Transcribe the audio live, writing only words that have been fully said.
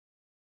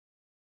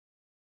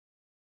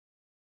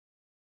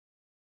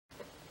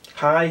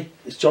Hi,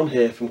 it's John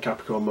here from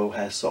Capricorn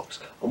Mohair Socks,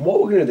 and what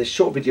we're going to do in this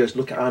short video is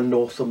look at our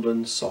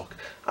Northumberland sock.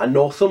 Our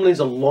Northumberland is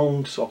a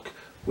long sock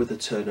with a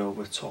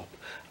turnover top.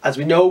 As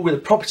we know with the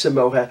property of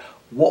mohair,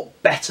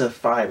 what better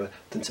fibre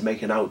than to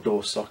make an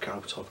outdoor sock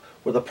out of?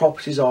 Well, the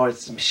properties are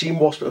it's machine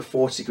washed at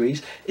 40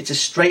 degrees, it's a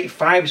straight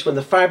fibre, so when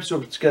the fibres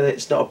rub together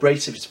it's not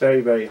abrasive, it's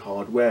very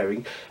hard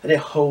wearing, and it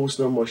holds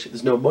no moisture.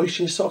 There's no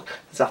moisture in your sock,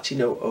 there's actually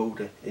no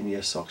odour in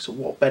your sock, so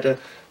what better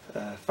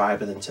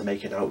fibre than to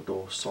make an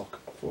outdoor sock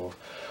for?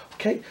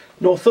 Okay,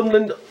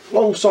 Northumberland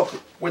long sock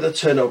with a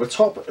turnover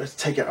top. Let's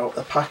take it out of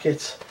the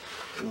packet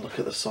and look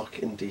at the sock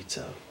in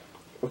detail.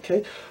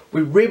 Okay,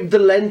 we rib the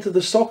length of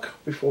the sock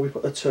before we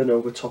put the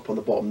turnover top on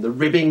the bottom. The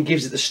ribbing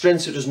gives it the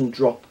strength so it doesn't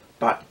drop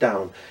back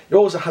down. It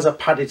also has a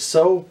padded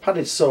sole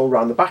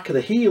around the back of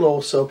the heel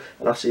also,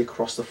 and actually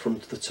across the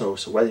front of the toe.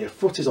 So whether your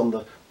foot is on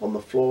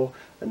the floor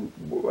and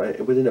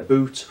within a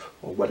boot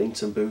or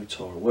Wellington boot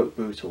or a work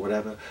boot or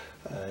whatever,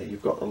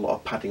 you've got a lot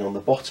of padding on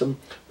the bottom,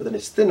 but then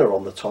it's thinner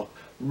on the top,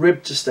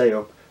 rib to stay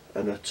up,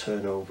 and a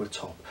turnover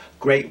top.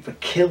 Great for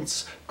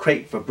kilts,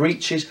 great for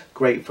breeches,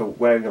 great for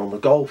wearing on the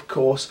golf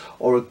course,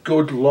 or a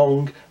good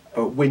long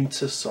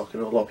winter sock. I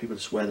know a lot of people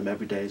just wear them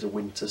every day as a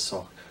winter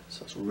sock,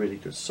 so it's a really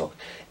good sock.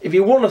 If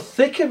you want a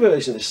thicker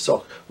version of this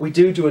sock, we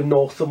do a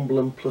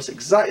Northumberland Plus,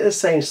 exactly the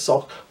same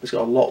sock, but it's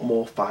got a lot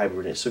more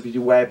fibre in it. So if you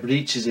do wear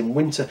breeches in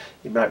winter,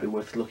 it might be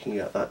worth looking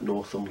at that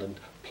Northumberland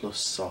Plus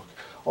sock.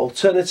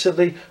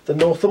 Alternatively, the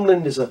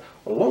Northumberland is a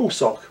long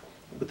sock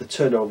with the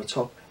turnover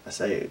top. I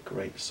say a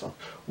great sock.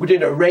 We're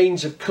doing a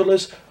range of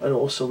colours, and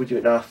also we're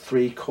doing our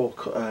three core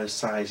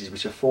sizes,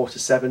 which are 4 to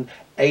 7,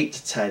 8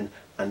 to 10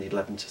 and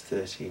 11 to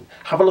 13.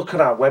 Have a look at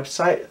our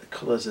website, the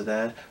colours are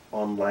there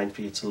online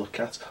for you to look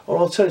at, or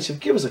alternative,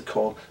 give us a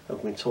call and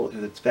we can talk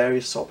through the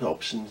various sock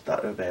options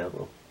that are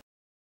available.